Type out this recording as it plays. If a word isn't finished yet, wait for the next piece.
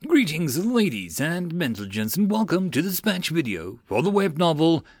Greetings, ladies and gentlemen, and welcome to the dispatch video for the web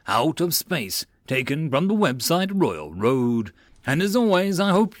novel Out of Space, taken from the website Royal Road. And as always,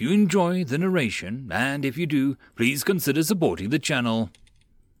 I hope you enjoy the narration, and if you do, please consider supporting the channel.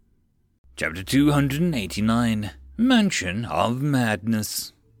 Chapter 289, Mansion of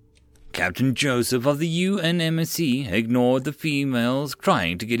Madness. Captain Joseph of the UNMC ignored the females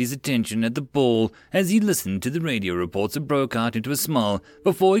trying to get his attention at the ball as he listened to the radio reports and broke out into a smile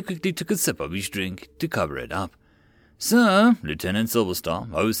before he quickly took a sip of his drink to cover it up. Sir, Lieutenant Silverstar,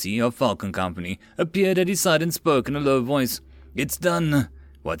 OC of Falcon Company, appeared at his side and spoke in a low voice. It's done.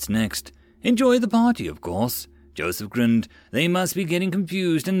 What's next? Enjoy the party, of course. Joseph grinned. They must be getting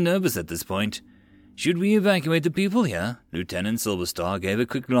confused and nervous at this point. Should we evacuate the people here? Lieutenant Silverstar gave a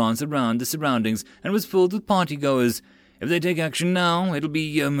quick glance around the surroundings and was filled with partygoers. If they take action now, it'll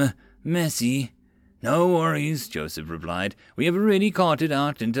be, messy. No worries, Joseph replied. We have already carted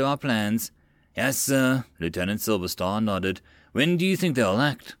out into our plans. Yes, sir, Lieutenant Silverstar nodded. When do you think they'll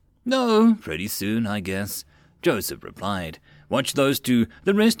act? No, pretty soon, I guess, Joseph replied. Watch those two.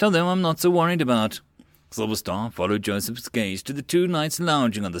 The rest of them I'm not so worried about. Silverstar followed Joseph's gaze to the two knights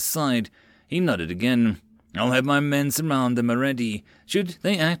lounging on the side. He nodded again. I'll have my men surround them already. Should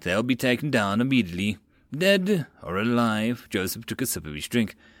they act, they'll be taken down immediately. Dead or alive, Joseph took a sip of his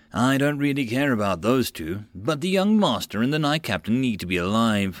drink. I don't really care about those two, but the young master and the knight captain need to be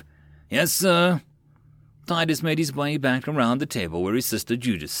alive. Yes, sir. Titus made his way back around the table where his sister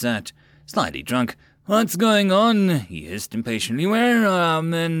Judith sat, slightly drunk. What's going on? He hissed impatiently. Where are our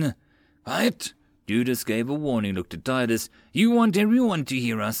men? What? Judith gave a warning look to Titus. You want everyone to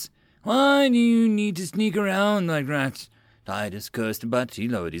hear us. Why do you need to sneak around like that? Titus cursed, but he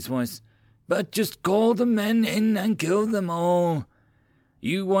lowered his voice. But just call the men in and kill them all.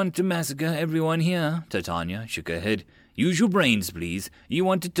 You want to massacre everyone here? Titania shook her head. Use your brains, please. You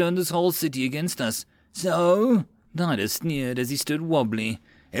want to turn this whole city against us. So? Titus sneered as he stood wobbly.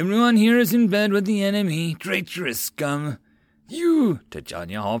 Everyone here is in bed with the enemy. Traitorous scum. You!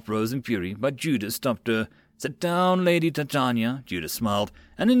 Titania half rose in fury, but Judith stopped her. Sit down, Lady Titania, Judith smiled,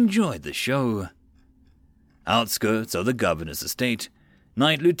 and enjoyed the show. Outskirts of the governor's estate.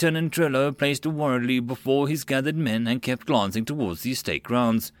 Knight Lieutenant Trello placed a worriedly before his gathered men and kept glancing towards the estate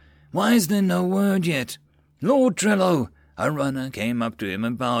grounds. Why is there no word yet? Lord Trello! A runner came up to him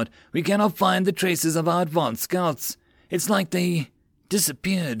and bowed. We cannot find the traces of our advanced scouts. It's like they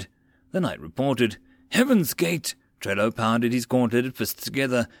disappeared. The knight reported. Heaven's Gate! Trello pounded his gauntleted fists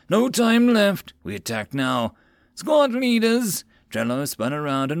together. No time left. We attack now. Squad leaders! Trello spun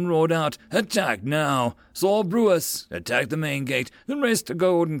around and roared out. Attack now! Saw Brewis! Attack the main gate. The rest are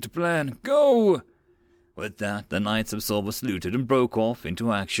going to plan. Go! With that, the Knights of Silver saluted and broke off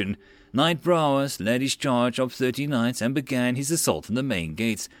into action. Knight Browers led his charge of 30 knights and began his assault on the main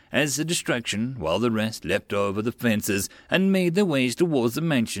gates as a distraction, while the rest leapt over the fences and made their ways towards the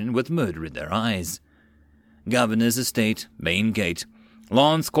mansion with murder in their eyes. Governor's estate, main gate.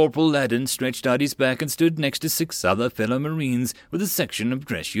 Lance Corporal Ladden stretched out his back and stood next to 6 other fellow Marines with a section of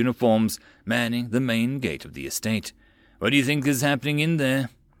dress uniforms, manning the main gate of the estate. What do you think is happening in there?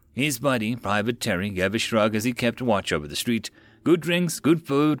 His buddy, Private Terry, gave a shrug as he kept watch over the street. Good drinks, good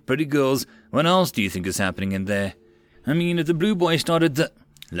food, pretty girls. What else do you think is happening in there? I mean, if the blue boy started the...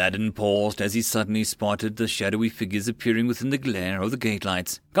 Ladden paused as he suddenly spotted the shadowy figures appearing within the glare of the gate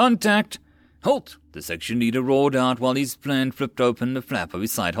lights. Contact! Halt! The section leader roared out while his friend flipped open the flap of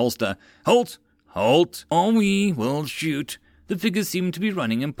his side holster. Halt! Halt! Or we will shoot! The figures seemed to be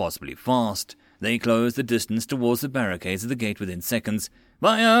running impossibly fast. They closed the distance towards the barricades of the gate within seconds.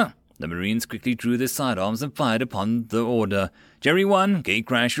 Fire! The Marines quickly drew their sidearms and fired upon the order. Jerry 1, gate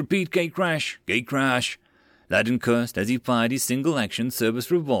crash, repeat, gate crash, gate crash. Ladden cursed as he fired his single-action service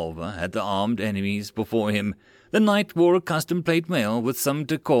revolver at the armed enemies before him. The knight wore a custom plate mail with some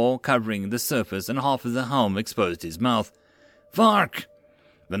decor covering the surface and half of the helm exposed his mouth. Fark!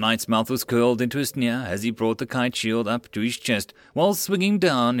 The knight's mouth was curled into a sneer as he brought the kite shield up to his chest while swinging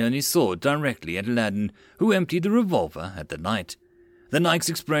down on his sword directly at Ladden, who emptied the revolver at the knight. The knight's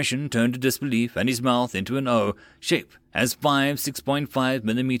expression turned to disbelief and his mouth into an O shape as 5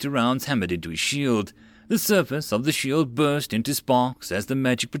 6.5mm rounds hammered into his shield. The surface of the shield burst into sparks as the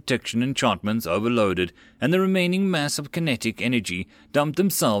magic protection enchantments overloaded, and the remaining mass of kinetic energy dumped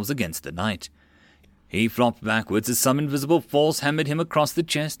themselves against the knight. He flopped backwards as some invisible force hammered him across the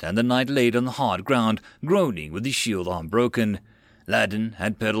chest, and the knight laid on the hard ground, groaning with his shield arm broken. Ladden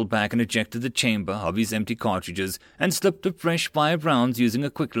had pedaled back and ejected the chamber of his empty cartridges, and slipped a fresh 5 rounds using a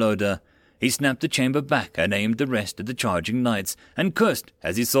quick loader. He snapped the chamber back and aimed the rest at the charging knights, and cursed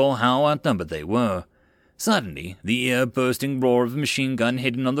as he saw how outnumbered they were. Suddenly, the ear-bursting roar of a machine gun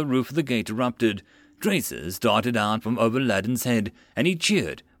hidden on the roof of the gate erupted. Tracers darted out from over Ladin's head, and he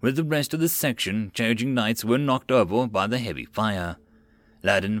cheered, with the rest of the section. Charging knights were knocked over by the heavy fire.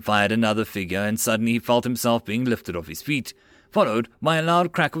 Ladin fired another figure, and suddenly he felt himself being lifted off his feet, followed by a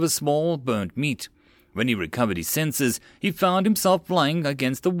loud crack of a small burnt meat. When he recovered his senses, he found himself lying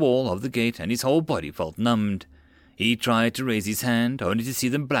against the wall of the gate, and his whole body felt numbed. He tried to raise his hand, only to see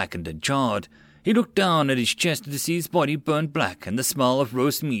them blackened and charred. He looked down at his chest to see his body burned black, and the smell of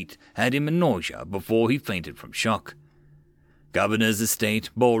roast meat had him in nausea before he fainted from shock. Governor's estate,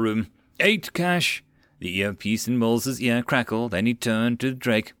 ballroom, 8 cash. The earpiece in Mills's ear crackled, and he turned to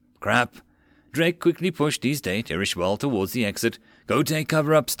Drake. Crap. Drake quickly pushed his date Irishwell towards the exit. Go take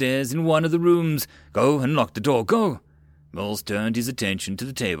cover upstairs in one of the rooms. Go and lock the door. Go. Mills turned his attention to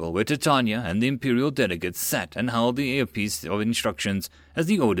the table where Titania and the Imperial delegates sat and held the earpiece of instructions as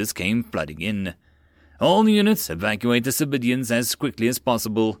the orders came flooding in. All units evacuate the civilians as quickly as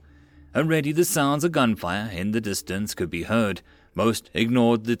possible. Already the sounds of gunfire in the distance could be heard. Most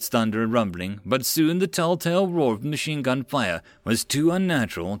ignored its thunder and rumbling, but soon the telltale roar of machine gun fire was too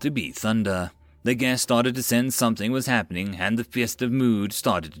unnatural to be thunder. The guests started to sense something was happening, and the festive mood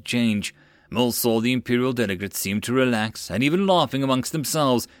started to change. Mills saw the Imperial delegates seem to relax, and even laughing amongst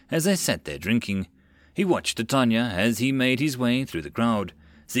themselves as they sat there drinking. He watched Titania as he made his way through the crowd,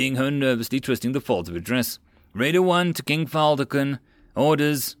 seeing her nervously twisting the folds of her dress. Raider 1 to King Falcon.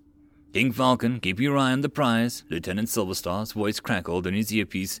 Orders. King Falcon, keep your eye on the prize. Lieutenant Silverstar's voice crackled in his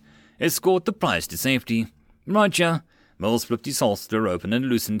earpiece. Escort the prize to safety. Roger. Mills flipped his holster open and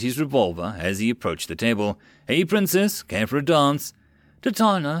loosened his revolver as he approached the table. Hey, princess, care for a dance?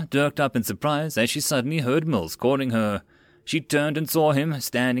 Titania jerked up in surprise as she suddenly heard Mills calling her. She turned and saw him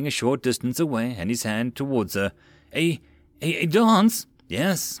standing a short distance away, and his hand towards her. A dance?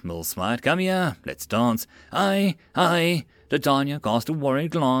 Yes, Mills smiled. Come here, let's dance. Aye. Titania cast a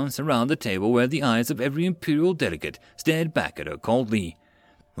worried glance around the table where the eyes of every Imperial delegate stared back at her coldly.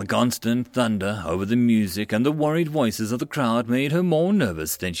 The constant thunder over the music and the worried voices of the crowd made her more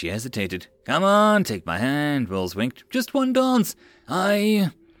nervous than she hesitated. Come on, take my hand, Mills winked. Just one dance.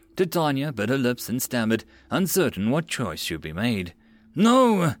 Aye. Titania bit her lips and stammered, uncertain what choice should be made.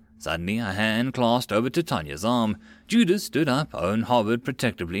 No! Suddenly a hand clasped over Titania's arm. Judas stood up and hovered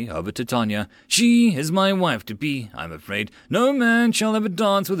protectively over Titania. She is my wife-to-be, I'm afraid. No man shall ever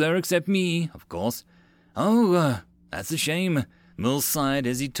dance with her except me, of course. Oh, that's a shame. Mills sighed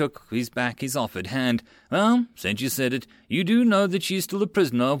as he took back his offered hand. Well, since you said it, you do know that she is still a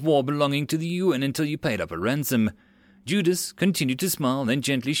prisoner of war belonging to the UN until you paid up a ransom. Judas continued to smile, then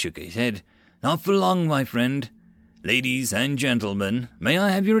gently shook his head. Not for long, my friend. Ladies and gentlemen, may I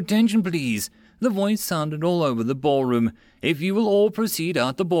have your attention, please? The voice sounded all over the ballroom. If you will all proceed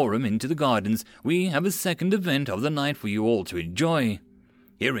out the ballroom into the gardens, we have a second event of the night for you all to enjoy.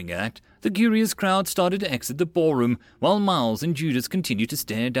 Hearing that, the curious crowd started to exit the ballroom, while Miles and Judas continued to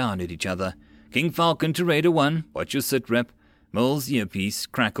stare down at each other. King Falcon to Raider 1, what's your sit rep? Mills' earpiece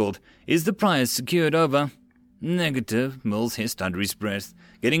crackled. Is the prize secured over? Negative, Mills hissed under his breath.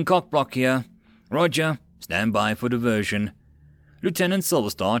 Getting cockblock here. Roger, stand by for diversion. Lieutenant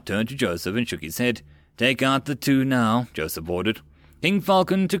Silverstar turned to Joseph and shook his head. Take out the 2 now, Joseph ordered. King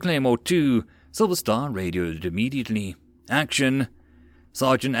Falcon to Claymore 2. Silverstar radioed immediately. Action.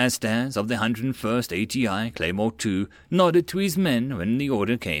 Sergeant Astaz of the 101st ATI, Claymore 2, nodded to his men when the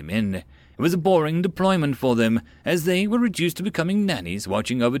order came in. It was a boring deployment for them, as they were reduced to becoming nannies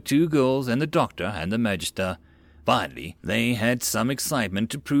watching over 2 girls and the doctor and the magister. Finally, they had some excitement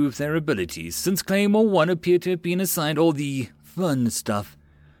to prove their abilities, since Claymore 1 appeared to have been assigned all the fun stuff.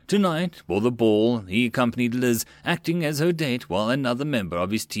 Tonight, for the ball, he accompanied Liz, acting as her date, while another member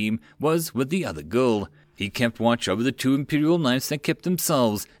of his team was with the other girl. He kept watch over the 2 Imperial knights that kept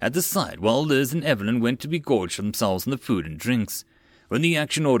themselves at the side while Liz and Evelyn went to be gorged themselves on the food and drinks. When the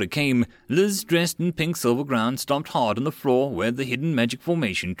action order came, Liz, dressed in pink silver ground, stomped hard on the floor where the hidden magic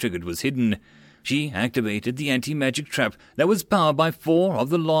formation triggered was hidden. She activated the anti-magic trap that was powered by 4 of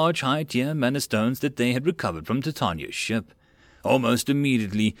the large high-tier mana stones that they had recovered from Titania's ship. Almost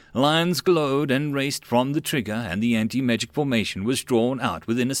immediately, lions glowed and raced from the trigger, and the anti-magic formation was drawn out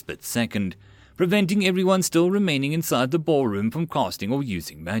within a split second, preventing everyone still remaining inside the ballroom from casting or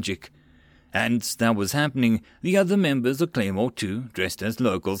using magic. And as that was happening, the other members of Claymore 2, dressed as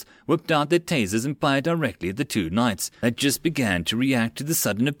locals, whipped out their tasers and fired directly at the 2 knights that just began to react to the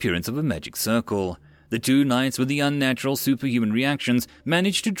sudden appearance of a magic circle. The 2 knights with the unnatural superhuman reactions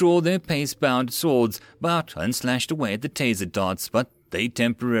managed to draw their pace-bound swords out and slashed away at the taser darts, but they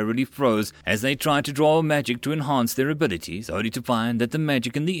temporarily froze as they tried to draw magic to enhance their abilities, only to find that the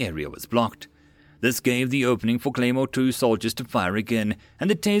magic in the area was blocked. This gave the opening for Claymore 2 soldiers to fire again, and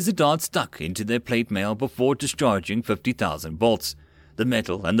the taser dart stuck into their plate mail before discharging 50,000 bolts. The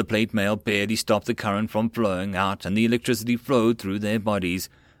metal and the plate mail barely stopped the current from flowing out, and the electricity flowed through their bodies,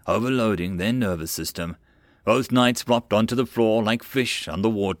 overloading their nervous system. Both knights flopped onto the floor like fish on the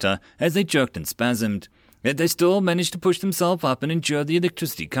water as they jerked and spasmed. Yet they still managed to push themselves up and endure the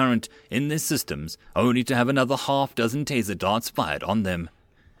electricity current in their systems, only to have another half-dozen taser darts fired on them.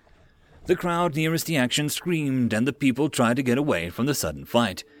 The crowd nearest the action screamed, and the people tried to get away from the sudden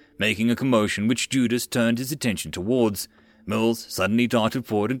fight, making a commotion which Judas turned his attention towards. Mills suddenly darted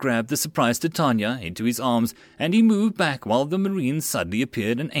forward and grabbed the surprised Titania into his arms, and he moved back while the Marines suddenly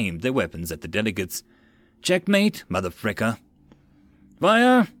appeared and aimed their weapons at the delegates. "Checkmate, motherfricker!"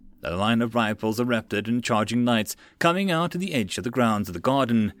 "Fire!" A line of rifles erupted and charging knights coming out to the edge of the grounds of the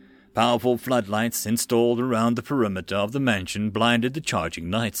garden. Powerful floodlights installed around the perimeter of the mansion blinded the charging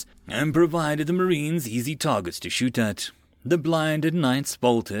knights and provided the Marines easy targets to shoot at. The blinded knights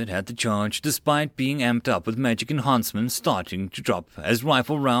bolted at the charge, despite being amped up with magic enhancements starting to drop as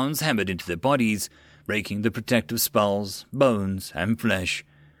rifle rounds hammered into their bodies, breaking the protective spells, bones, and flesh.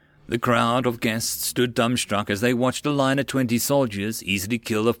 The crowd of guests stood dumbstruck as they watched a line of 20 soldiers easily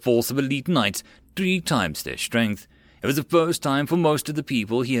kill a force of elite knights 3 times their strength. It was the first time for most of the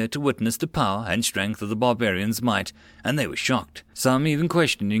people here to witness the power and strength of the barbarians' might, and they were shocked, some even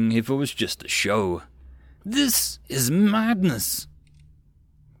questioning if it was just a show. This is madness.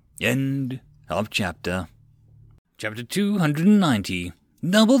 End of chapter. Chapter 290.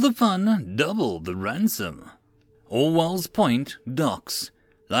 Double the fun, double the ransom. Orwell's Point, Docks.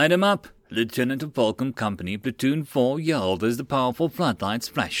 "Light 'em up!" Lieutenant of Fulcrum Company Platoon 4 yelled as the powerful floodlights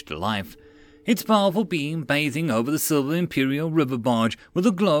flashed to life, its powerful beam bathing over the silver Imperial river barge with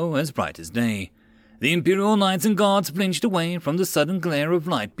a glow as bright as day. The Imperial Knights and Guards flinched away from the sudden glare of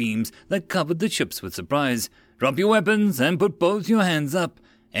light beams that covered the ships with surprise. "Drop your weapons and put both your hands up.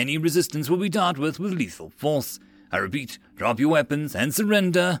 Any resistance will be dealt with lethal force. I repeat, drop your weapons and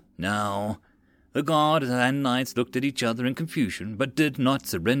surrender now." The Guards and Knights looked at each other in confusion, but did not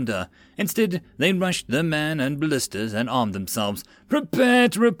surrender. Instead, they rushed their men and ballistas and armed themselves. "Prepare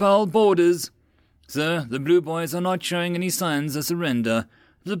to repel boarders." "Sir, the Blue Boys are not showing any signs of surrender,"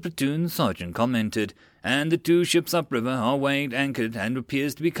 the platoon sergeant commented, "and the 2 ships upriver are weighed anchored and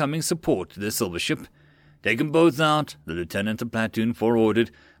appears to be coming support to the silver ship." "Take 'em both out," the lieutenant of Platoon 4 ordered.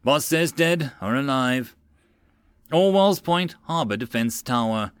 "Boss says dead or alive." Orwell's Point, Harbor Defense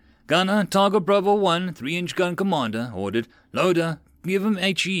Tower. "Gunner, target Bravo 1, 3-inch gun commander," ordered. "Loader, give him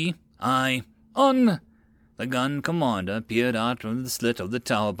HE. Aye. On!" The gun commander peered out from the slit of the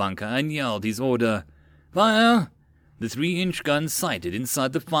tower bunker and yelled his order. "Fire!" The 3-inch gun sighted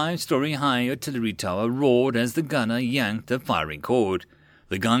inside the 5-story-high artillery tower roared as the gunner yanked the firing cord.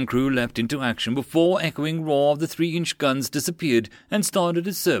 The gun crew leapt into action before echoing roar of the 3-inch guns disappeared and started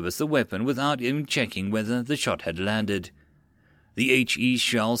to service the weapon without even checking whether the shot had landed. The HE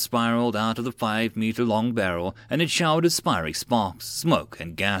shell spiraled out of the 5-meter-long barrel, and it showered aspiring sparks, smoke,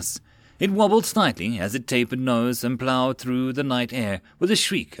 and gas. It wobbled slightly as it tapered nose and plowed through the night air with a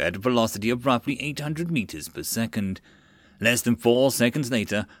shriek at a velocity of roughly 800 meters per second. Less than 4 seconds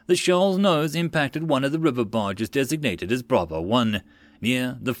later, the shell's nose impacted one of the river barges designated as Bravo 1,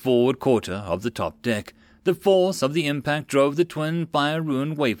 near the forward quarter of the top deck. The force of the impact drove the twin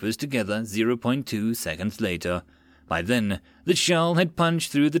fire-ruined wafers together 0.2 seconds later. By then, the shell had punched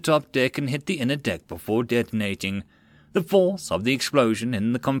through the top deck and hit the inner deck before detonating. The force of the explosion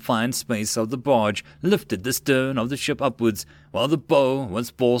in the confined space of the barge lifted the stern of the ship upwards, while the bow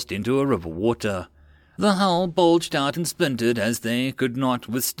was forced into a river water. The hull bulged out and splintered as they could not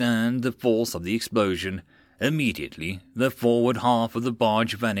withstand the force of the explosion. Immediately, the forward half of the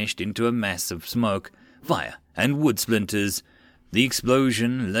barge vanished into a mass of smoke, fire, and wood splinters. The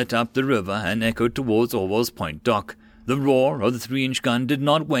explosion lit up the river and echoed towards Orwell's Point dock. The roar of the 3-inch gun did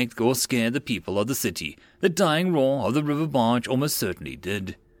not wake or scare the people of the city. The dying roar of the river barge almost certainly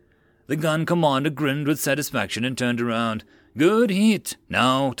did. The gun commander grinned with satisfaction and turned around. "Good hit.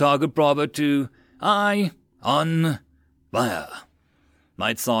 Now target Bravo 2. Aye. On. Fire."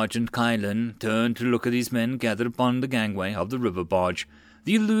 Night Sergeant Kylan turned to look at his men gathered upon the gangway of the river barge.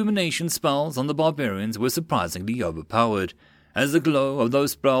 The illumination spells on the barbarians were surprisingly overpowered, as the glow of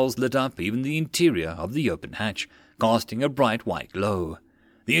those spells lit up even the interior of the open hatch, casting a bright white glow.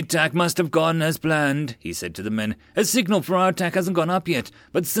 "The attack must have gone as planned," he said to the men. "A signal for our attack hasn't gone up yet,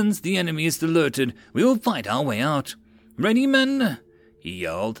 but since the enemy is alerted, we will fight our way out. Ready, men?" he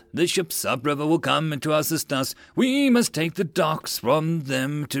yelled. "The ships upriver will come to assist us. We must take the docks from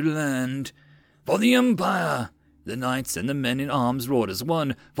them to land. For the Empire! The knights and the men-in-arms roared as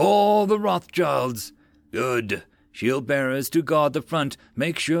one, "For the Rothschilds!" "Good. Shield-bearers to guard the front,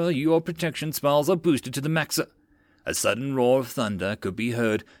 make sure your protection spells are boosted to the max." A sudden roar of thunder could be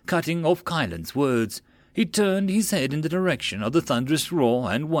heard, cutting off Kylan's words. He turned his head in the direction of the thunderous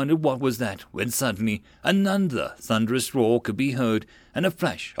roar and wondered what was that, when suddenly another thunderous roar could be heard, and a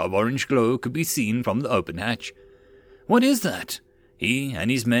flash of orange glow could be seen from the open hatch. "What is that?" He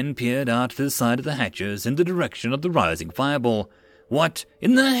and his men peered out to the side of the hatches in the direction of the rising fireball. "What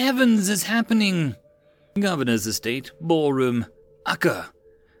in the heavens is happening?" "Governor's estate, ballroom, Akka."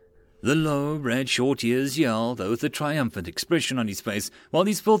 The low, red, short ears yelled, with a triumphant expression on his face, while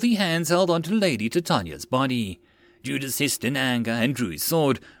his filthy hands held onto Lady Titania's body. Judas hissed in anger and drew his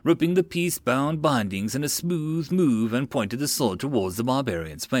sword, ripping the peace-bound bindings in a smooth move, and pointed the sword towards the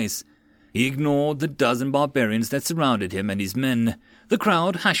barbarian's face. He ignored the dozen barbarians that surrounded him and his men. The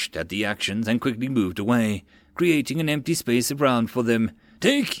crowd hushed at the actions and quickly moved away, creating an empty space around for them.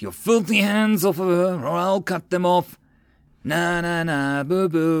 "Take your filthy hands off of her, or I'll cut them off." "Na,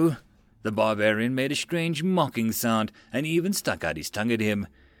 boo-boo." The barbarian made a strange mocking sound and even stuck out his tongue at him,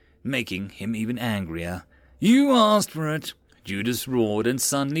 making him even angrier. "You asked for it." Judas roared and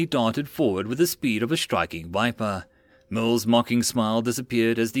suddenly darted forward with the speed of a striking viper. Mill's mocking smile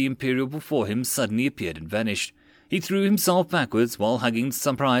disappeared as the Imperial before him suddenly appeared and vanished. He threw himself backwards while hugging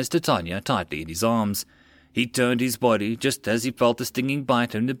surprised Titania tightly in his arms. He turned his body just as he felt a stinging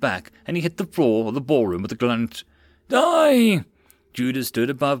bite in the back, and he hit the floor of the ballroom with a grunt. "Die!" Judas stood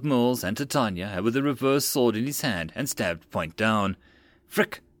above Mills and Titania with a reversed sword in his hand and stabbed point down.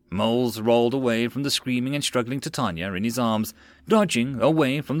 Frick! Mills rolled away from the screaming and struggling Titania in his arms, dodging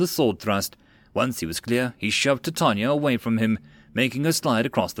away from the sword thrust. Once he was clear, he shoved Titania away from him, making her slide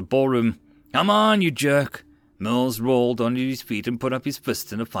across the ballroom. "Come on, you jerk!" Mills rolled onto his feet and put up his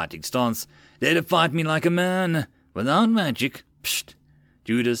fists in a fighting stance. "Dare to fight me like a man, without magic." Psst!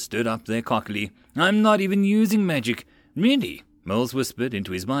 Judas stood up there cockily. "I'm not even using magic." "Really?" Mills whispered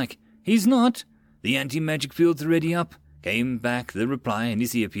into his mic. "He's not." "The anti-magic field's already up," came back the reply in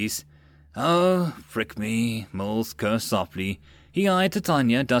his earpiece. "Oh, frick me," Mills cursed softly. He eyed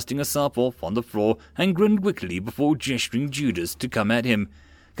Titania dusting herself off on the floor and grinned wickedly before gesturing Judas to come at him.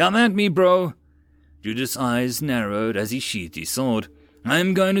 "Come at me, bro." Judas' eyes narrowed as he sheathed his sword.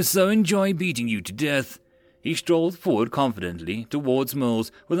 "I'm going to so enjoy beating you to death." He strolled forward confidently towards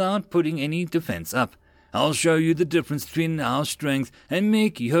Mills without putting any defense up. "I'll show you the difference between our strength and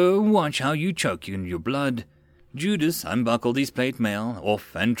make her watch how you choke in your blood." Judas unbuckled his plate mail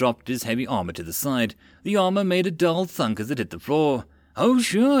off and dropped his heavy armor to the side. The armor made a dull thunk as it hit the floor. "Oh,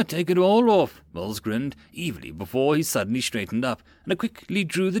 sure, take it all off," Mills grinned evilly before he suddenly straightened up and quickly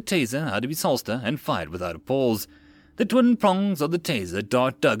drew the taser out of his holster and fired without a pause. The twin prongs of the taser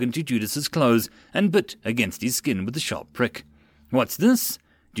dug into Judas's clothes and bit against his skin with a sharp prick. "What's this?"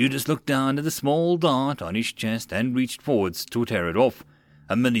 Judas looked down at the small dart on his chest and reached forwards to tear it off.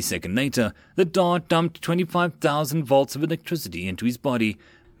 A millisecond later, the dart dumped 25,000 volts of electricity into his body,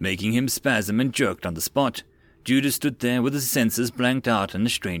 making him spasm and jerked on the spot. Judas stood there with his senses blanked out in a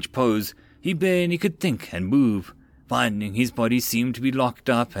strange pose. He barely could think and move. Finding his body seemed to be locked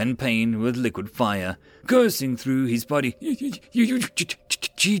up and pain with liquid fire, coursing through his body.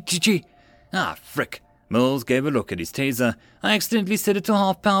 "Ah, frick." Mills gave a look at his taser. "I accidentally set it to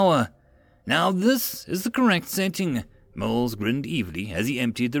half power." "Now this is the correct setting." Mills grinned evilly as he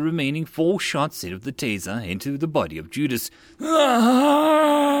emptied the remaining 4 shots of the taser into the body of Judas.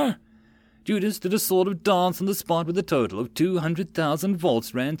 "Ah!" Judas did a sort of dance on the spot with a total of 200,000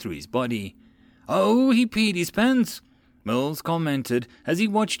 volts ran through his body. "Oh, he peed his pants," Mills commented as he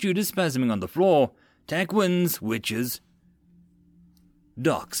watched Judas spasming on the floor. "Tech wins, witches."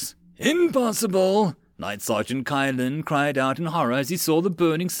 Docks. "Impossible!" Night Sergeant Kylan cried out in horror as he saw the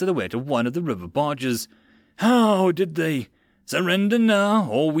burning silhouette of one of the river barges. "How did they? Surrender now,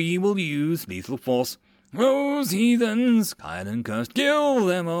 or we will use lethal force." "Those heathens!" Kylan cursed. "Kill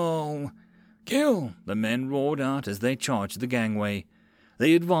them all!" "Kill!" the men roared out as they charged the gangway.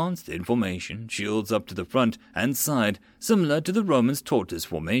 They advanced in formation, shields up to the front and side, similar to the Romans' tortoise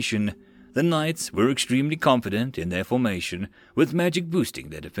formation. The knights were extremely confident in their formation, with magic boosting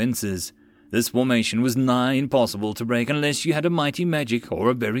their defenses. This formation was nigh impossible to break unless you had a mighty magic or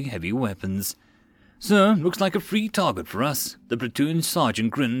a very heavy weapons. "Sir, looks like a free target for us." The platoon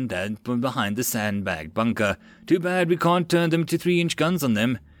sergeant grinned from behind the sandbagged bunker. "Too bad we can't turn them to 3-inch guns on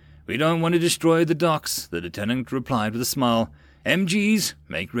them." "We don't want to destroy the docks," the lieutenant replied with a smile. "MGs,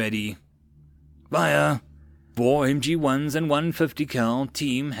 make ready." Fire! 4 MG1s and 150 cal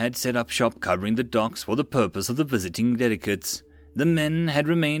team had set up shop covering the docks for the purpose of the visiting delegates. The men had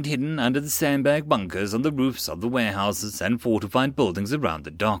remained hidden under the sandbag bunkers on the roofs of the warehouses and fortified buildings around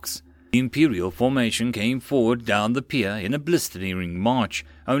the docks. The Imperial formation came forward down the pier in a blistering march,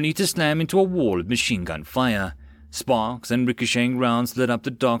 only to slam into a wall of machine gun fire. Sparks and ricocheting rounds lit up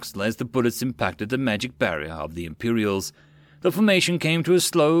the docks as the bullets impacted the magic barrier of the Imperials. The formation came to a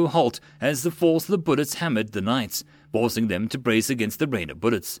slow halt as the force of the bullets hammered the knights, forcing them to brace against the rain of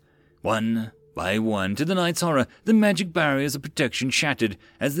bullets. One by one, to the knights' horror, the magic barriers of protection shattered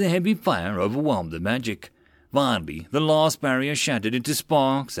as the heavy fire overwhelmed the magic. Finally, the last barrier shattered into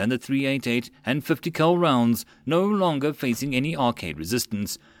sparks, and the 388 and 50 cal rounds, no longer facing any arcade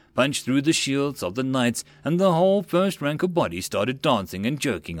resistance, punched through the shields of the knights, and the whole first rank of bodies started dancing and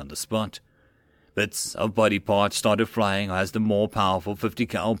jerking on the spot. Bits of body parts started flying as the more powerful 50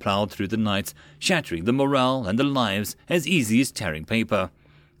 cal plowed through the knights, shattering the morale and the lives as easy as tearing paper.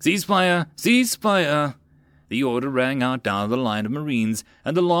 "Cease fire! Cease fire!" The order rang out down the line of Marines,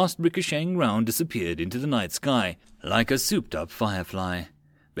 and the last ricocheting round disappeared into the night sky like a souped-up firefly.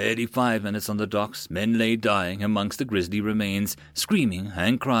 Barely 5 minutes on the docks, men lay dying amongst the grisly remains, screaming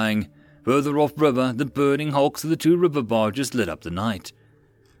and crying. Further off river, the burning hulks of the 2 river barges lit up the night.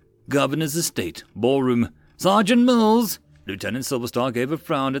 Governor's Estate, ballroom. "Sergeant Mills!" Lieutenant Silverstar gave a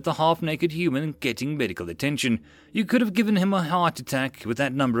frown at the half-naked human getting medical attention. You could have given him a heart attack with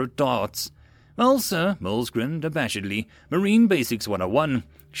that number of darts. "Well, sir," Mills grinned abashedly, "Marine Basics 101.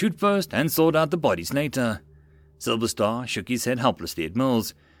 Shoot first and sort out the bodies later." Silverstar shook his head helplessly at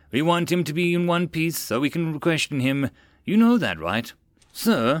Mills. "We want him to be in one piece so we can question him. You know that, right?"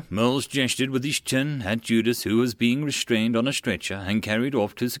 "Sir," Mills gestured with his chin at Judas, who was being restrained on a stretcher and carried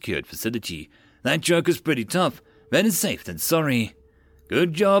off to a secured facility. "That joke is pretty tough. Better safe than sorry."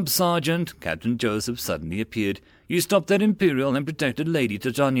 "Good job, Sergeant." Captain Joseph suddenly appeared. "You stopped that Imperial and protected Lady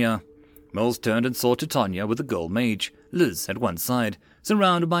Titania." Mills turned and saw Titania with the girl mage, Liz, at one side,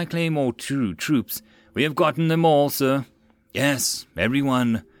 surrounded by Claymore 2 troops. "We have gotten them all, sir." "Yes,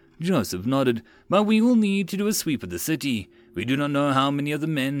 everyone." Joseph nodded. "But we will need to do a sweep of the city. We do not know how many of the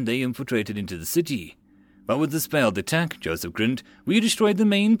men they infiltrated into the city." "But with this failed attack," Joseph grinned, "we destroyed the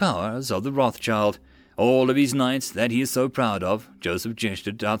main powers of the Rothschild. All of his knights that he is so proud of," Joseph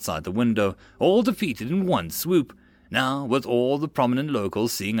gestured outside the window, "all defeated in one swoop. Now, with all the prominent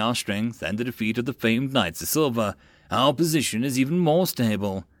locals seeing our strength and the defeat of the famed Knights of Silver, our position is even more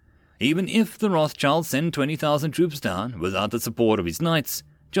stable. Even if the Rothschild send 20,000 troops down without the support of his knights,"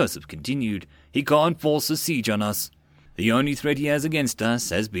 Joseph continued, "he can't force a siege on us. The only threat he has against us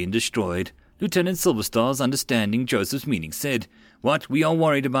has been destroyed." Lieutenant Silverstar's understanding Joseph's meaning said, "What we are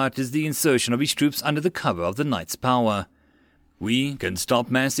worried about is the insertion of his troops under the cover of the Knights' power. We can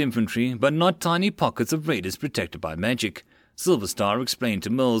stop mass infantry, but not tiny pockets of raiders protected by magic." Silverstar explained to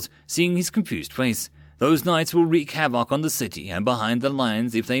Mills, seeing his confused face. "Those knights will wreak havoc on the city and behind the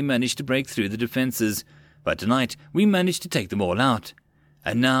lines if they manage to break through the defenses. But tonight we managed to take them all out.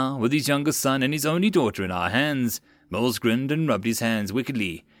 And now, with his younger son and his only daughter in our hands," Mills grinned and rubbed his hands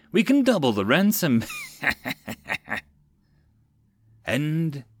wickedly, "we can double the ransom."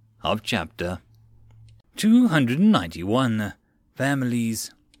 End of chapter 291.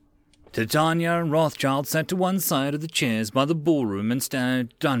 Families. Titania Rothschild sat to one side of the chairs by the ballroom and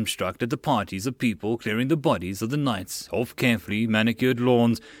stared dumbstruck at the parties of people clearing the bodies of the knights off carefully manicured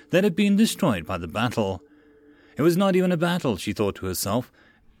lawns that had been destroyed by the battle. It was not even a battle, she thought to herself,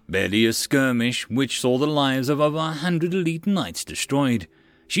 barely a skirmish which saw the lives of over 100 elite knights destroyed.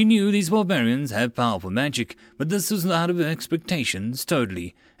 She knew these barbarians had powerful magic, but this was out of her expectations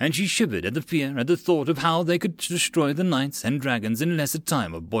totally, and she shivered at the fear at the thought of how they could destroy the knights and dragons in less a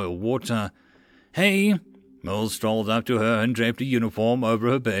time of boiled water. "Hey!" Mills strolled up to her and draped a uniform over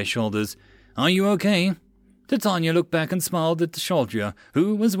her bare shoulders. "Are you okay?" Titania looked back and smiled at the soldier,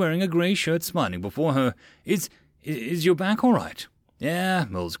 who was wearing a grey shirt smiling before her. Is your back all right?" "Yeah,"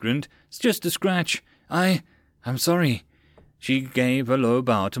 Mills grinned. "It's just a scratch. I'm sorry." She gave a low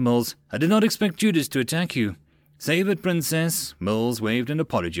bow to Mills. "I did not expect Judas to attack you." "Save it, Princess." Mills waved an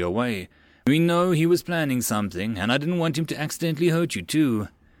apology away. "We know he was planning something, and I didn't want him to accidentally hurt you too."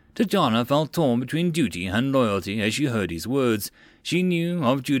 Tatiana felt torn between duty and loyalty as she heard his words. She knew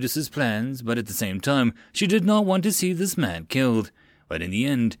of Judas's plans, but at the same time, she did not want to see this man killed. But in the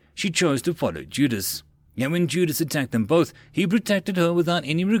end, she chose to follow Judas. Yet when Judas attacked them both, he protected her without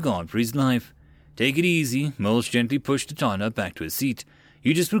any regard for his life. "Take it easy." Mills gently pushed Titania back to her seat.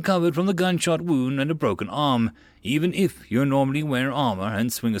 "You just recovered from the gunshot wound and a broken arm. Even if you normally wear armor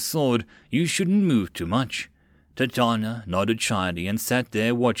and swing a sword, you shouldn't move too much." Titania nodded shyly and sat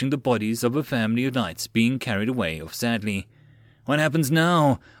there watching the bodies of a family of knights being carried away sadly. "What happens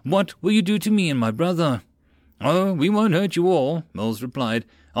now? What will you do to me and my brother?" "Oh, we won't hurt you all," Mills replied.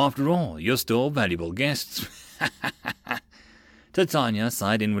 "After all, you're still valuable guests." Titania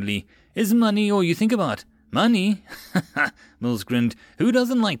sighed inwardly. "Is money all you think about?" "Money?" Mills grinned. "Who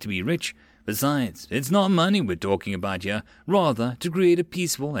doesn't like to be rich? Besides, it's not money we're talking about here, rather to create a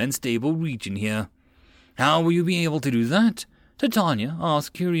peaceful and stable region here." "How will you be able to do that?" Titania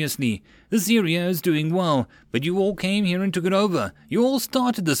asked curiously. "This area is doing well, but you all came here and took it over. You all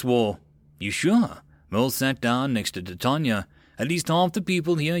started this war." "You sure?" Mills sat down next to Titania. "At least half the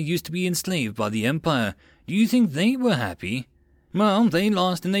people here used to be enslaved by the Empire. Do you think they were happy?" "Well, they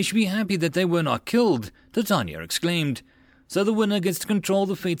lost, and they should be happy that they were not killed," Titania exclaimed. "So the winner gets to control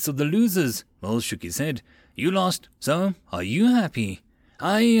the fates of the losers." Mills shook his head. "You lost, so are you happy?"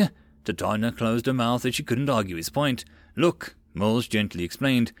 Titania closed her mouth as she couldn't argue his point. "Look," Mills gently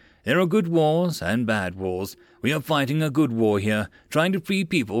explained, "there are good wars and bad wars. We are fighting a good war here, trying to free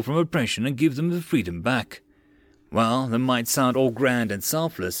people from oppression and give them the freedom back." "Well, that might sound all grand and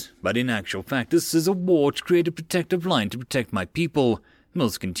selfless, but in actual fact this is a war to create a protective line to protect my people,"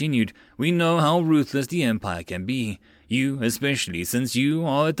 Mills continued. "We know how ruthless the Empire can be, you especially, since you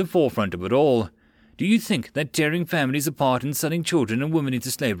are at the forefront of it all. Do you think that tearing families apart and selling children and women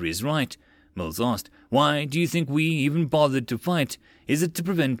into slavery is right?" Mills asked. "Why do you think we even bothered to fight? Is it to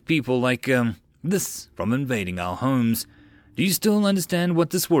prevent people like, this from invading our homes? Do you still understand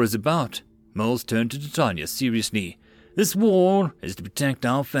what this war is about?" Mills turned to Titania seriously. "This war is to protect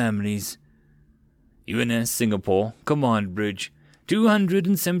our families." UNS Singapore, Command Bridge.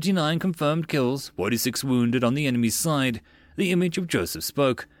 279 confirmed kills, 46 wounded on the enemy's side. The image of Joseph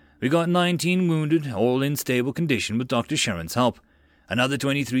spoke. "We got 19 wounded, all in stable condition with Dr. Sharon's help. Another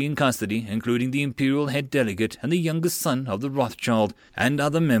 23 in custody, including the Imperial head delegate and the youngest son of the Rothschild and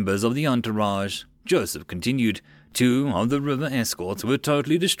other members of the entourage." Joseph continued. 2 of the river escorts were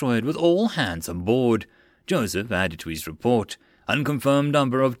totally destroyed with all hands on board. Joseph added to his report. "Unconfirmed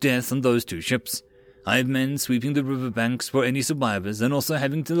number of deaths on those 2 ships. I have men sweeping the riverbanks for any survivors and also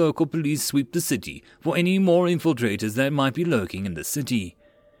having the local police sweep the city for any more infiltrators that might be lurking in the city."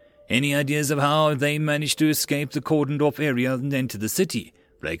 "Any ideas of how they managed to escape the cordoned-off area and enter the city?"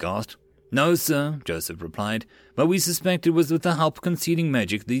 Blake asked. "No, sir," Joseph replied, "but we suspect it was with the help of concealing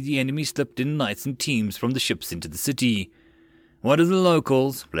magic that the enemy slipped in nights and teams from the ships into the city." "What are the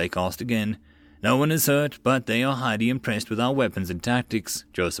locals?" Blake asked again. "No one is hurt, but they are highly impressed with our weapons and tactics,"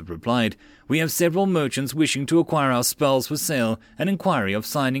 Joseph replied. "We have several merchants wishing to acquire our spells for sale, and inquiry of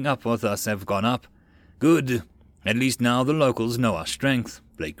signing up with us have gone up." "Good. At least now the locals know our strength,"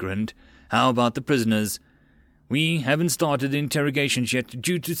 Blake grinned. "How about the prisoners?" "We haven't started the interrogations yet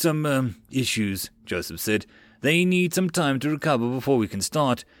due to some, issues," Joseph said. "They need some time to recover before we can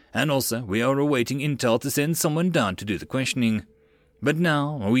start, and also we are awaiting intel to send someone down to do the questioning. But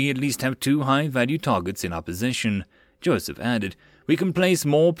now we at least have 2 high-value targets in our possession," Joseph added. "We can place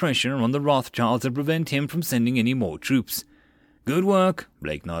more pressure on the Rothschilds and prevent him from sending any more troops." "Good work,"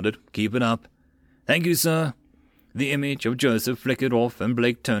 Blake nodded. "Keep it up." "Thank you, sir." The image of Joseph flickered off and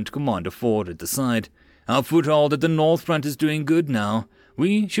Blake turned to Commander Ford at the side. "Our foothold at the north front is doing good now.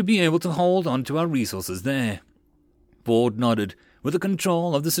 We should be able to hold on to our resources there." Ford nodded. With the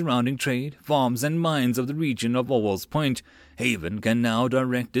control of the surrounding trade, farms and mines of the region of Orwell's Point, Haven can now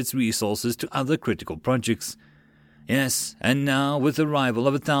direct its resources to other critical projects. "Yes, and now with the arrival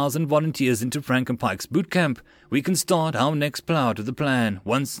of 1,000 volunteers into Frankenpike's boot camp, we can start our next plow to the plan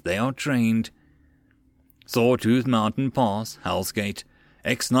once they are trained." Sawtooth Mountain Pass, Hell's Gate.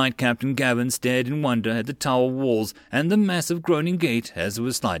 Ex-Knight Captain Gavin stared in wonder at the tower walls and the massive groaning gate as it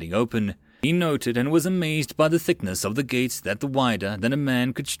was sliding open. He noted and was amazed by the thickness of the gates that were wider than a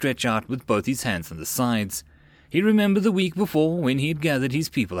man could stretch out with both his hands on the sides. He remembered the week before when he had gathered his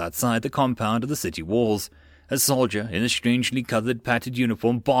people outside the compound of the city walls. A soldier in a strangely coloured patterned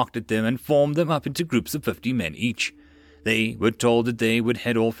uniform barked at them and formed them up into groups of 50 men each. They were told that they would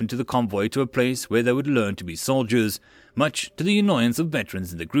head off into the convoy to a place where they would learn to be soldiers, much to the annoyance of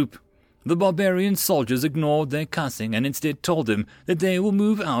veterans in the group. The barbarian soldiers ignored their cussing and instead told them that they will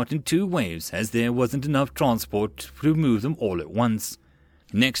move out in 2 waves as there wasn't enough transport to move them all at once.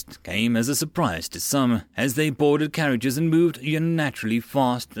 Next came as a surprise to some, as they boarded carriages and moved unnaturally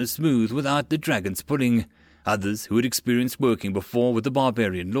fast and smooth without the dragons pulling. Others, who had experienced working before with the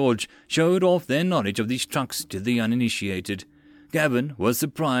barbarian lodge, showed off their knowledge of these trucks to the uninitiated. Gavin was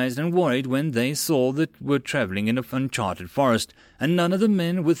surprised and worried when they saw that were travelling in an uncharted forest, and none of the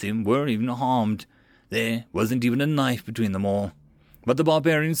men with him were even harmed. There wasn't even a knife between them all. But the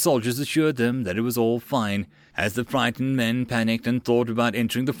barbarian soldiers assured them that it was all fine, as the frightened men panicked and thought about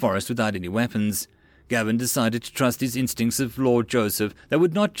entering the forest without any weapons. Gavin decided to trust his instincts of Lord Joseph that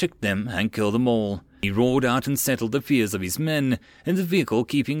would not trick them and kill them all. He roared out and settled the fears of his men, and the vehicle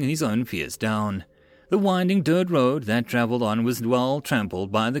keeping his own fears down. The winding dirt road that travelled on was well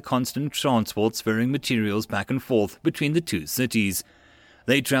trampled by the constant transports ferrying materials back and forth between the two cities.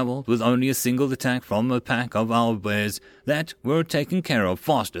 They travelled with only a single attack from a pack of owlbears that were taken care of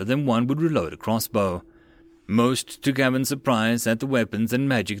faster than one would reload a crossbow. Most to Gavin's surprise at the weapons and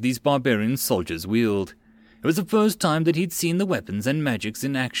magic these barbarian soldiers wield. It was the first time that he'd seen the weapons and magics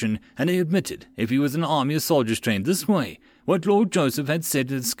in action, and he admitted if he was an army of soldiers trained this way, what Lord Joseph had said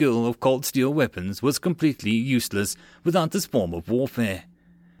the skill of cold steel weapons was completely useless without this form of warfare.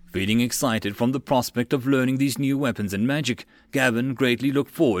 Feeling excited from the prospect of learning these new weapons and magic, Gavin greatly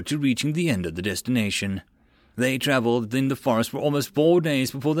looked forward to reaching the end of the destination. They travelled in the forest for almost 4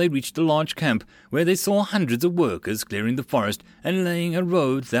 days before they reached a large camp where they saw hundreds of workers clearing the forest and laying a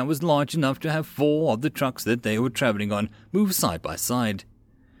road that was large enough to have 4 of the trucks that they were travelling on move side by side.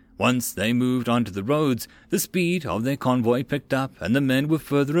 Once they moved onto the roads, the speed of their convoy picked up, and the men were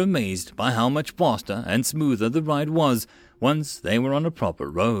further amazed by how much faster and smoother the ride was once they were on a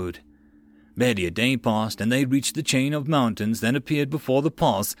proper road. Barely a day passed, and they reached the chain of mountains that appeared before the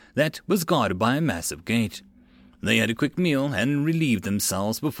pass that was guarded by a massive gate. They had a quick meal and relieved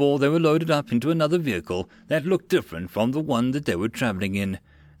themselves before they were loaded up into another vehicle that looked different from the one that they were travelling in.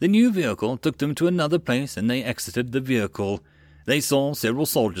 The new vehicle took them to another place, and they exited the vehicle. They saw several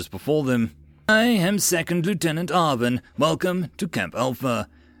soldiers before them. "I am Second Lieutenant Arvin. Welcome to Camp Alpha,"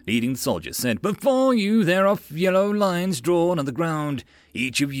 leading the soldier said. "Before you there are yellow lines drawn on the ground.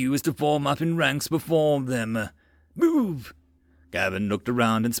 Each of you is to form up in ranks before them. Move!" Gavin looked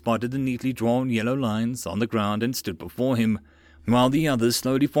around and spotted the neatly drawn yellow lines on the ground and stood before him, while the others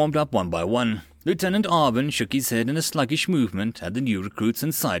slowly formed up one by one. Lieutenant Arvin shook his head in a sluggish movement at the new recruits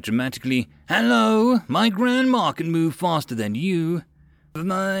and sighed dramatically. "Hello, my grandma can move faster than you. Never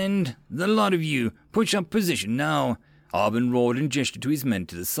mind, the lot of you, push up position now." Arvin roared and gestured to his men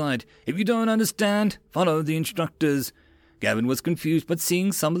to the side. "If you don't understand, follow the instructors." Gavin was confused, but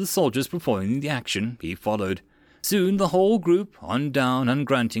seeing some of the soldiers performing the action, he followed. Soon the whole group on down and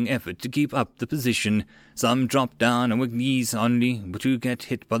grunting effort to keep up the position. Some dropped down and with knees only to get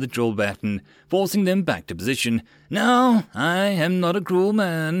hit by the drill baton, forcing them back to position. "Now, I am not a cruel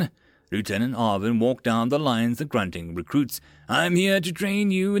man." Lieutenant Arvin walked down the lines of grunting recruits. "I'm here to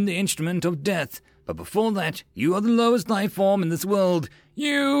train you in the instrument of death. But before that, you are the lowest life form in this world.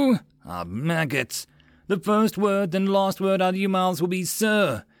 You are maggots. The first word and last word out of your mouths will be,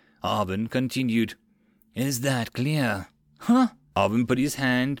 'Sir.'" Arvin continued. "Is that clear?" "Huh?" Arvin put his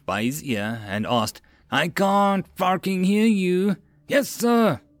hand by his ear and asked, "I can't fucking hear you." "Yes,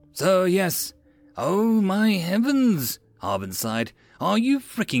 sir. Sir, yes." "Oh, my heavens," Arvin sighed. "Are you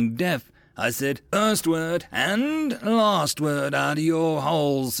freaking deaf? I said, first word and last word out of your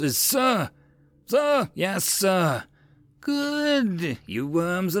holes is, 'Sir.' Sir, yes, sir." "Good. You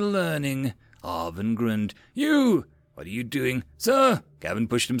worms are learning." Arvin grinned. "You! What are you doing?" "Sir!" Gavin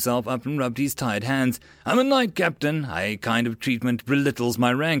pushed himself up and rubbed his tired hands. "I'm a knight captain. A kind of treatment belittles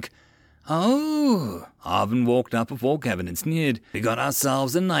my rank." "Oh!" Arvin walked up before Gavin and sneered. "We got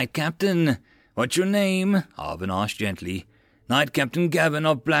ourselves a knight captain. What's your name?" Arvin asked gently. "Knight Captain Gavin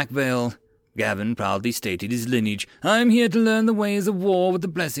of Blackvale." Gavin proudly stated his lineage. "I'm here to learn the ways of war with the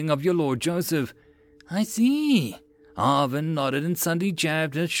blessing of your Lord Joseph." "I see." Arvin nodded and suddenly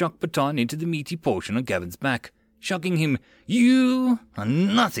jabbed a shock baton into the meaty portion of Gavin's back, shocking him. "You are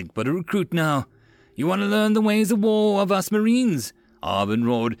nothing but a recruit now. You want to learn the ways of war of us Marines?" Arvin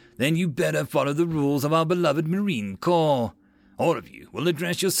roared. "Then you better follow the rules of our beloved Marine Corps. All of you will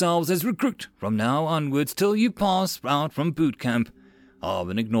address yourselves as recruit from now onwards till you pass out from boot camp."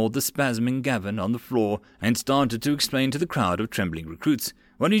 Arvin ignored the spasming Gavin on the floor and started to explain to the crowd of trembling recruits.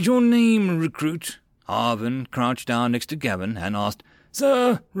 "What is your name, recruit?" Arvin crouched down next to Gavin and asked.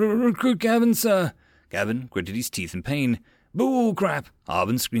 "Sir, recruit Gavin, sir." Gavin gritted his teeth in pain. "Bull crap!"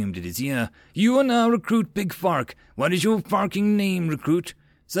 Arvin screamed at his ear. "You are now recruit Big Fark. What is your farking name, recruit?"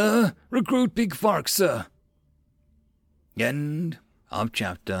 "Sir, recruit Big Fark, sir." End of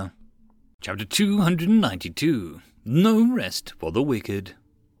chapter. Chapter 292. No Rest for the Wicked.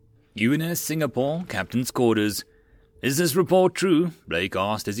 UNS Singapore, Captain's Quarters. "Is this report true?" Blake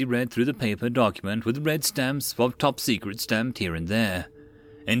asked as he read through the paper document with red stamps of top secret stamped here and there.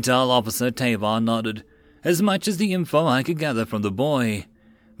 Intel Officer Tavar nodded. "As much as the info I could gather from the boy.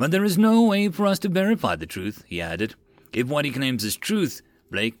 But there is no way for us to verify the truth," he added. "If what he claims is truth,"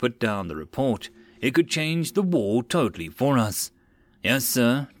 Blake put down the report, "it could change the war totally for us." "Yes,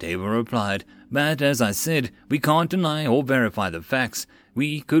 sir," Tavar replied, "but as I said, we can't deny or verify the facts.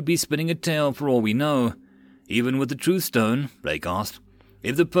 We could be spinning a tale for all we know." "Even with the truth stone?" Blake asked.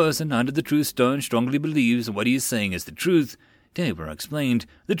 If the person under the truth stone strongly believes what he is saying is the truth, Tabor explained,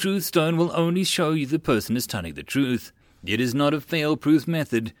 the truth stone will only show you the person is telling the truth. It is not a fail-proof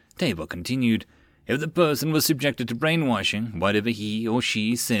method, Tabor continued. If the person was subjected to brainwashing, whatever he or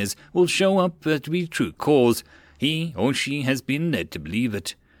she says will show up to be true cause. He or she has been led to believe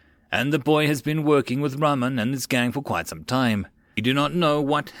it. And the boy has been working with Rahman and his gang for quite some time. We do not know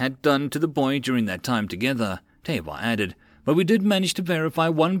what had done to the boy during that time together, Tabor added, but we did manage to verify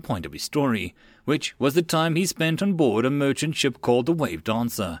one point of his story, which was the time he spent on board a merchant ship called the Wave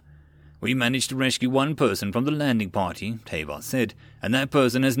Dancer. We managed to rescue one person from the landing party, Tabor said, and that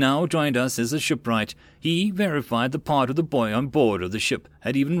person has now joined us as a shipwright. He verified the part of the boy on board of the ship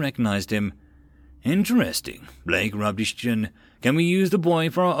had even recognized him. Interesting. Blake rubbed his chin. Can we use the boy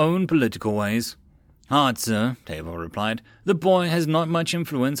for our own political ways? Hard, sir, Tabor replied. The boy has not much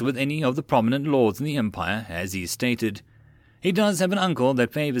influence with any of the prominent lords in the Empire, as he stated. He does have an uncle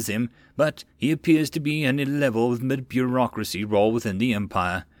that favors him, but he appears to be on a level with mid-bureaucracy role within the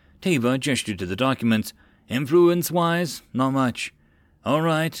Empire. Tabor gestured to the documents. Influence-wise, not much. All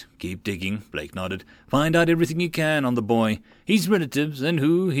right, keep digging, Blake nodded. Find out everything you can on the boy, his relatives, and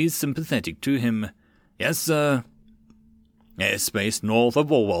who is sympathetic to him. Yes, sir. Airspace north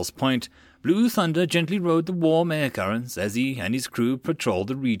of Orwell's Point, Blue Thunder gently rode the warm air currents as he and his crew patrolled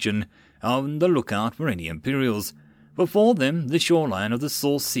the region, on the lookout for any Imperials. Before them, the shoreline of the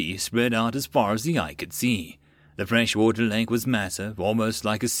Salt Sea spread out as far as the eye could see. The freshwater lake was massive, almost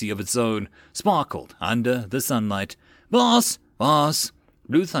like a sea of its own, sparkled under the sunlight. Boss! Boss!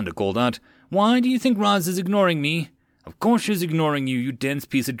 Blue Thunder called out. Why do you think Raz is ignoring me? Of course she's ignoring you, you dense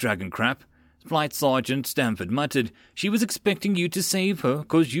piece of dragon crap. Flight Sergeant Stamford muttered. She was expecting you to save her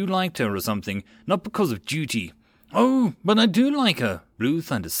because you liked her or something, not because of duty. Oh, but I do like her, Blue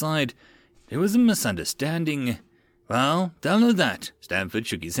Thunder sighed. There was a misunderstanding. Well, tell her that. Stamford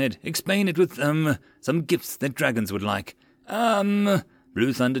shook his head. Explain it with, some gifts that dragons would like.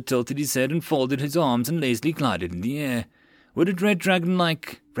 Blue Thunder tilted his head and folded his arms and lazily glided in the air. Would a red dragon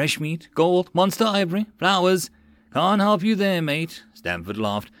like fresh meat, gold, monster ivory, flowers? Can't help you there, mate, Stamford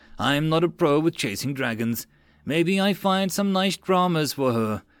laughed. I am not a pro with chasing dragons. Maybe I find some nice dramas for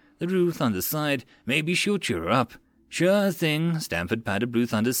her. The Blue Thunder sighed. Maybe she'll cheer her up. Sure thing, Stamford patted Blue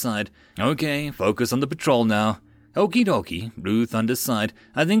Thunder's side. Okay, focus on the patrol now. Okie dokie, Blue Thunder sighed.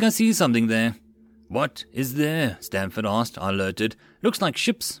 I think I see something there. What is there? Stamford asked, alerted. Looks like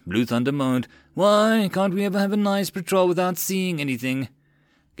ships, Blue Thunder moaned. Why can't we ever have a nice patrol without seeing anything?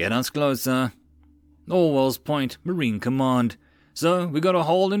 Get us closer. Orwell's Point, Marine Command. So, we got a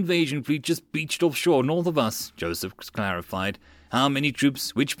whole invasion fleet just beached offshore north of us, Joseph clarified. How many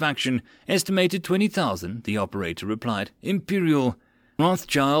troops, which faction? Estimated 20,000, the operator replied. Imperial.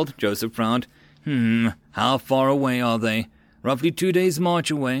 Rothschild, Joseph frowned. How far away are they? Roughly 2 days'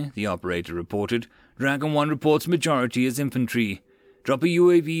 march away, the operator reported. Dragon 1 reports majority as infantry. Drop a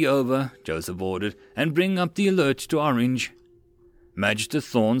UAV over, Joseph ordered, and bring up the alert to Orange. Magister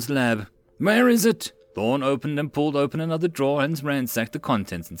Thorne's lab. Where is it? Thorne opened and pulled open another drawer and ransacked the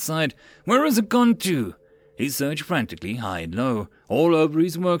contents inside. Where has it gone to? He searched frantically, high and low, all over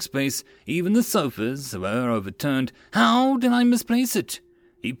his workspace. Even the sofas were overturned. How did I misplace it?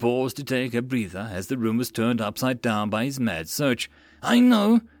 He paused to take a breather as the room was turned upside down by his mad search. I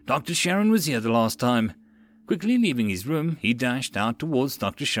know. Dr. Sharon was here the last time. Quickly leaving his room, he dashed out towards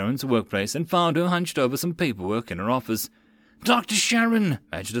Dr. Sharon's workplace and found her hunched over some paperwork in her office. Dr. Sharon,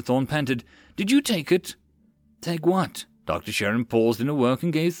 Magister Thorne panted. Did you take it? Take what? Dr. Sharon paused in her work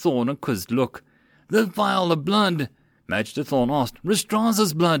and gave Thorne a quizzed look. The vial of blood, Magister Thorne asked.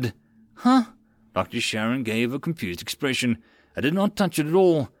 Restraza's blood. Huh? Dr. Sharon gave a confused expression. I did not touch it at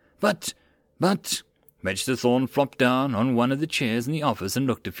all. But... Magister Thorne flopped down on one of the chairs in the office and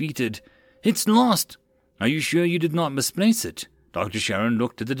looked defeated. It's lost. Are you sure you did not misplace it? Dr. Sharon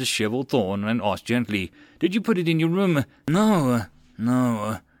looked at the disheveled Thorne and asked gently, Did you put it in your room? No.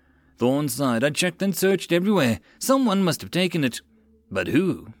 Thorne sighed. I checked and searched everywhere. Someone must have taken it. But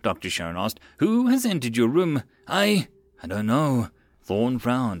who? Dr. Sharon asked. Who has entered your room? I don't know. Thorne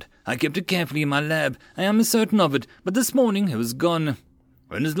frowned. I kept it carefully in my lab. I am certain of it, but this morning it was gone.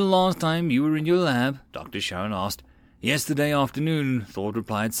 When is the last time you were in your lab? Dr. Sharon asked. Yesterday afternoon, Thorne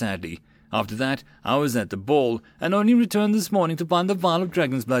replied sadly. After that, I was at the ball, and only returned this morning to find the vial of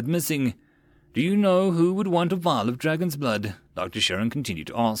dragon's blood missing. Do you know who would want a vial of dragon's blood? Dr. Sharon continued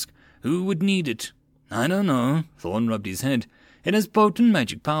to ask. Who would need it? I don't know. Thorne rubbed his head. It has potent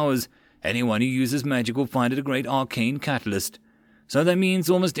magic powers. Anyone who uses magic will find it a great arcane catalyst. So that means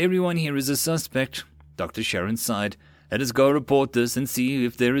almost everyone here is a suspect. Dr. Sharon sighed. Let us go report this and see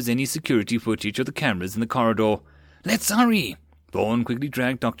if there is any security footage of the cameras in the corridor. Let's hurry. Thorne quickly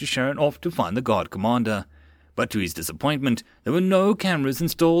dragged Dr. Sharon off to find the guard commander. But to his disappointment, there were no cameras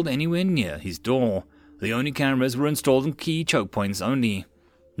installed anywhere near his door. The only cameras were installed in key choke points only.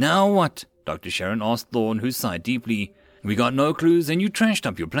 "Now what?" Dr. Sharon asked Thorne, who sighed deeply. "We got no clues and you trashed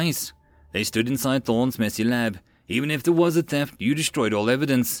up your place." They stood inside Thorne's messy lab. "Even if there was a theft, you destroyed all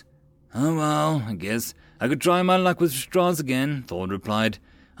evidence." "Oh well, I guess I could try my luck with straws again," Thorne replied.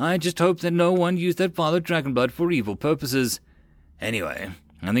 "I just hope that no one used that Father Dragonblood for evil purposes. Anyway,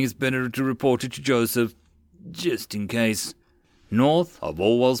 I think it's better to report it to Joseph, just in case." "North of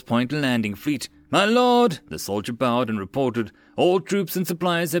Orwell's Point Landing Fleet." "My lord," the soldier bowed and reported. "All troops and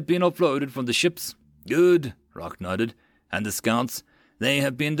supplies have been offloaded from the ships." "Good," Rock nodded. "And the scouts?" "They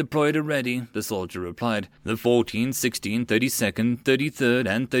have been deployed already," the soldier replied. "The 14th, 16th, 32nd, 33rd,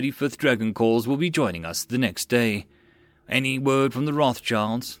 and 35th Dragon Corps will be joining us the next day." "Any word from the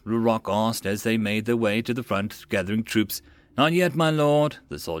Rothschilds?" Rock asked as they made their way to the front, gathering troops. "Not yet, my lord,"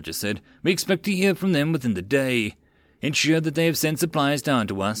 the soldier said. "We expect to hear from them within the day." "Ensure that they have sent supplies down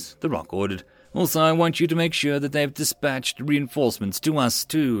to us," the Rock ordered. "Also, I want you to make sure that they have dispatched reinforcements to us,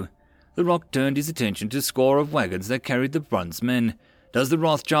 too." The Rock turned his attention to a score of wagons that carried the bronze men. "Does the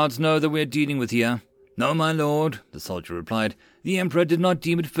Rothschilds know that we are dealing with here?" "No, my lord," the soldier replied. "The Emperor did not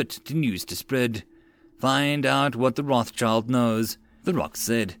deem it fit to news to spread." "Find out what the Rothschild knows," the Rock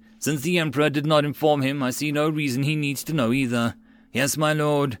said. "Since the Emperor did not inform him, I see no reason he needs to know either." "Yes, my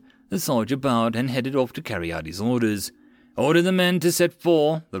lord." The soldier bowed and headed off to carry out his orders. "Order the men to set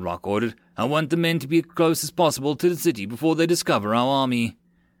for," the Rock ordered. "I want the men to be as close as possible to the city before they discover our army."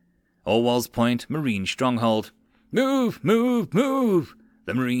 Orwell's Point Marine Stronghold. "Move! Move! Move!"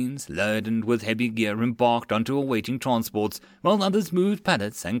 The Marines, laden with heavy gear, embarked onto awaiting transports, while others moved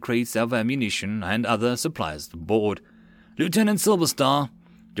pallets and crates of ammunition and other supplies aboard. "Lieutenant Silverstar."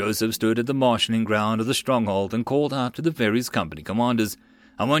 Joseph stood at the marshalling ground of the stronghold and called out to the various company commanders.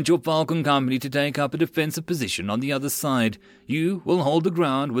 "I want your Falcon Company to take up a defensive position on the other side. You will hold the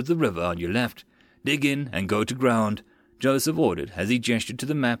ground with the river on your left. Dig in and go to ground," Joseph ordered as he gestured to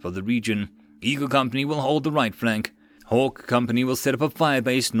the map of the region. "Eagle Company will hold the right flank. Hawk Company will set up a fire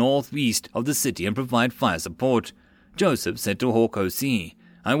base northeast of the city and provide fire support." Joseph said to Hawk OC,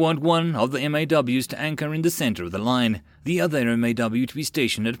 "I want one of the MAWs to anchor in the center of the line, the other MAW to be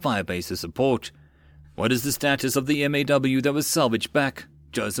stationed at firebase to support." "What is the status of the MAW that was salvaged back?"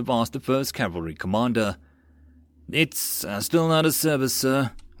 Joseph asked the 1st Cavalry Commander. "It's still out of service,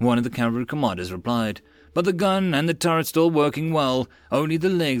 sir," one of the cavalry commanders replied. "But the gun and the turret's still working well, only the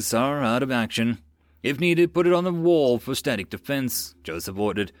legs are out of action." "If needed, put it on the wall for static defense," Joseph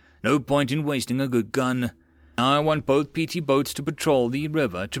ordered. "No point in wasting a good gun. I want both PT boats to patrol the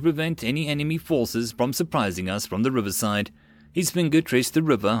river to prevent any enemy forces from surprising us from the riverside." His finger traced the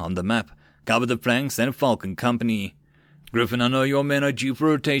river on the map. "Cover the flanks and Falcon Company." "Griffin, I know your men are due for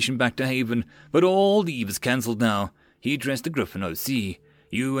rotation back to Haven, but all leave is cancelled now." He addressed the Griffin OC.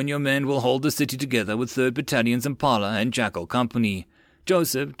 "You and your men will hold the city together with 3rd Battalion's Impala and Jackal Company."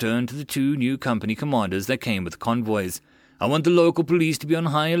 Joseph turned to the 2 new company commanders that came with convoys. "I want the local police to be on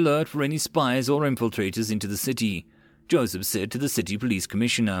high alert for any spies or infiltrators into the city," Joseph said to the city police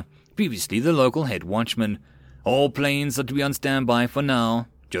commissioner, previously the local head watchman. "All planes are to be on standby for now."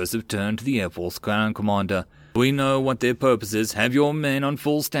 Joseph turned to the Air Force ground commander. "We know what their purpose is. Have your men on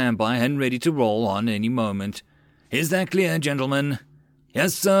full standby and ready to roll on any moment." "Is that clear, gentlemen?"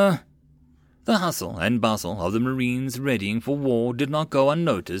 "Yes, sir." The hustle and bustle of the Marines readying for war did not go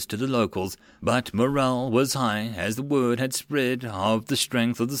unnoticed to the locals, but morale was high as the word had spread of the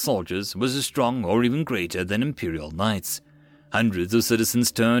strength of the soldiers was as strong or even greater than Imperial Knights. Hundreds of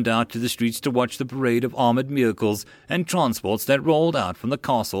citizens turned out to the streets to watch the parade of armored vehicles and transports that rolled out from the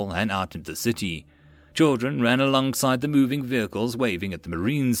castle and out into the city. Children ran alongside the moving vehicles waving at the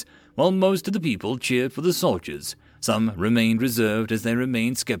Marines, while most of the people cheered for the soldiers. Some remained reserved as they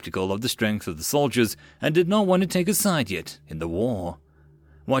remained skeptical of the strength of the soldiers and did not want to take a side yet in the war.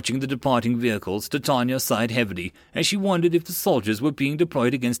 Watching the departing vehicles, Titania sighed heavily as she wondered if the soldiers were being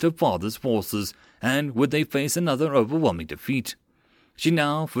deployed against her father's forces, and would they face another overwhelming defeat. She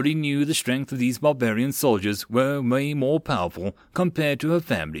now fully knew the strength of these barbarian soldiers were way more powerful compared to her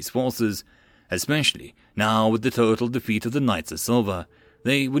family's forces, especially now with the total defeat of the Knights of Silver.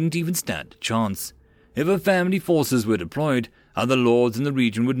 They wouldn't even stand a chance. If her family forces were deployed, other lords in the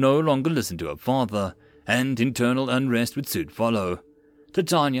region would no longer listen to her father, and internal unrest would soon follow.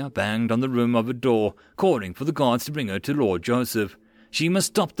 Titania banged on the rim of her door, calling for the guards to bring her to Lord Joseph. She must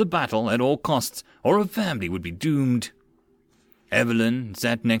stop the battle at all costs, or her family would be doomed. Evelyn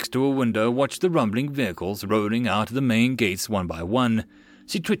sat next to a window, watched the rumbling vehicles rolling out of the main gates one by one.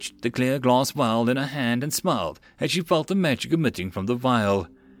 She twitched the clear glass vial in her hand and smiled as she felt the magic emitting from the vial.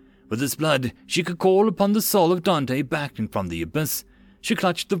 With this blood, she could call upon the soul of Dante back from the abyss. She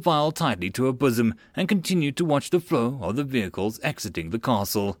clutched the vial tightly to her bosom and continued to watch the flow of the vehicles exiting the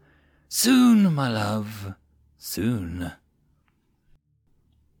castle. Soon, my love, soon.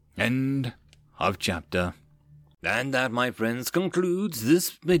 End of chapter. And that, my friends, concludes this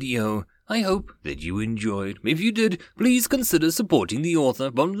video. I hope that you enjoyed. If you did, please consider supporting the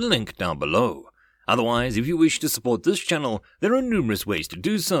author from the link down below. Otherwise, if you wish to support this channel, there are numerous ways to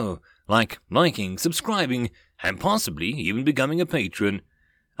do so, like liking, subscribing, and possibly even becoming a patron.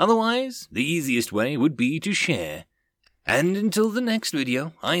 Otherwise, the easiest way would be to share. And until the next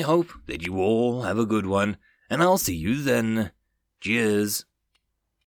video, I hope that you all have a good one, and I'll see you then. Cheers.